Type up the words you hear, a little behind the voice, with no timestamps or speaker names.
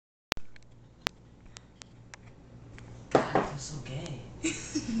so gay.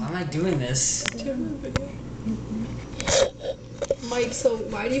 Why am I doing this? Mike, so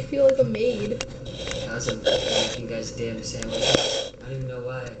why do you feel like a maid? I wasn't making guys damn sandwich. I don't even know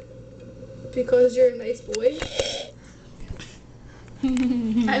why. Because you're a nice boy?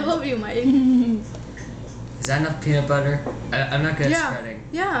 I love you, Mike. Is that enough peanut butter? I'm not good at spreading.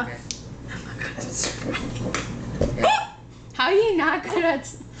 Yeah. Okay. I'm not good at spreading. Yeah. How are you not good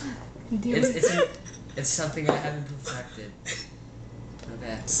at It's something I haven't perfected.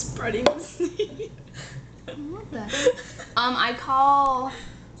 Okay. Spreading. What the heck? I call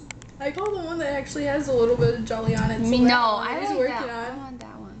the one that actually has a little bit of jelly on it. So no, I like working that. on. I want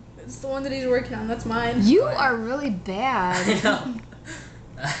that one. It's the one that he's working on. That's mine. You are really bad. I know.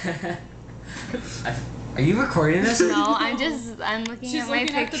 Are you recording this? No, I'm looking She's at my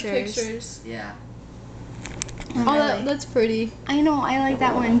looking pictures. at the pictures. Yeah. Oh, that's pretty. I know, I like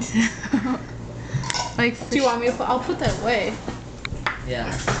that one too. Like, Do you want me to put? I'll put that away.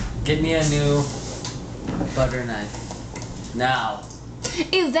 Yeah. Get me a new butter knife. Now.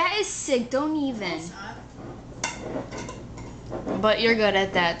 Ew, that is sick. Don't even. But you're good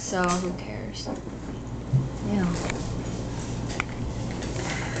at that, so who cares? Ew.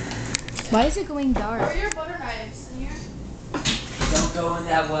 Why is it going dark? Where are your butter knives? In here? Don't go in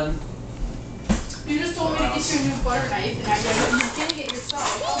that one. You just told me to get you a new butter knife, and I go, you're getting it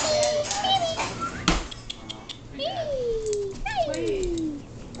yourself. I'm mad at that. Wait.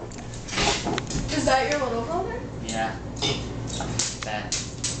 Is that your little brother? Yeah. Fat.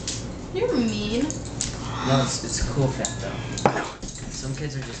 You're mean. No, it's cool fat though. Some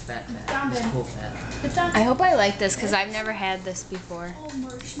kids are just fat. Down, It's Ben. cool fat. Put down. I hope I like this because I've never had this before. Oh,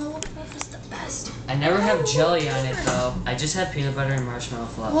 marshmallow fluff is the best. I never have jelly on it though. I just have peanut butter and marshmallow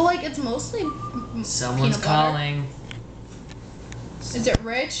fluff. Well, like, it's mostly Someone's peanut butter. calling. Is it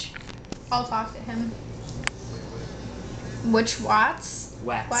Rich? I'll talk to him. Which Watts?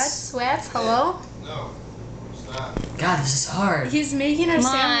 Wax. Watts? Hello? No, it's not. God, this is hard. He's making our Come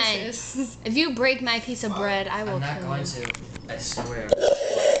on. sandwiches. If you break my piece of bread, I will I'm not kill going you. to. I swear.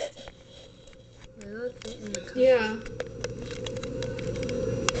 Yeah.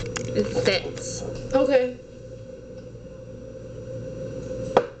 It fits. Okay.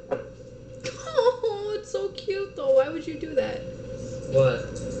 Oh, it's so cute though. Why would you do that?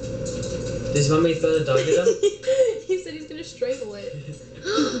 What? Does you want me to throw the dog at him? He said he's gonna strangle it.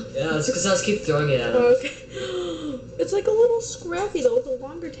 Yeah, it's because I just keep throwing it at him. Okay. It's like a little scrappy though with a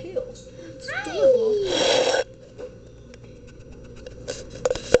longer tail. It's adorable.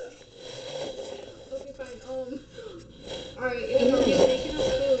 Okay, fine. Alright, yeah, no, he's making us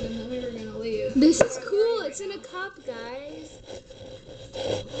food and then we were gonna leave. This is cool. It's in a cup, guys.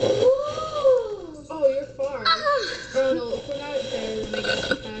 Oh, you're far. Oh no, if we're not there, then I guess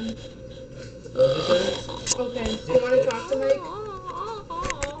we can. Okay, do you want to talk to Mike?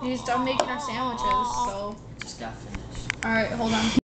 He's done making our sandwiches, so. Just got finished. Alright, hold on.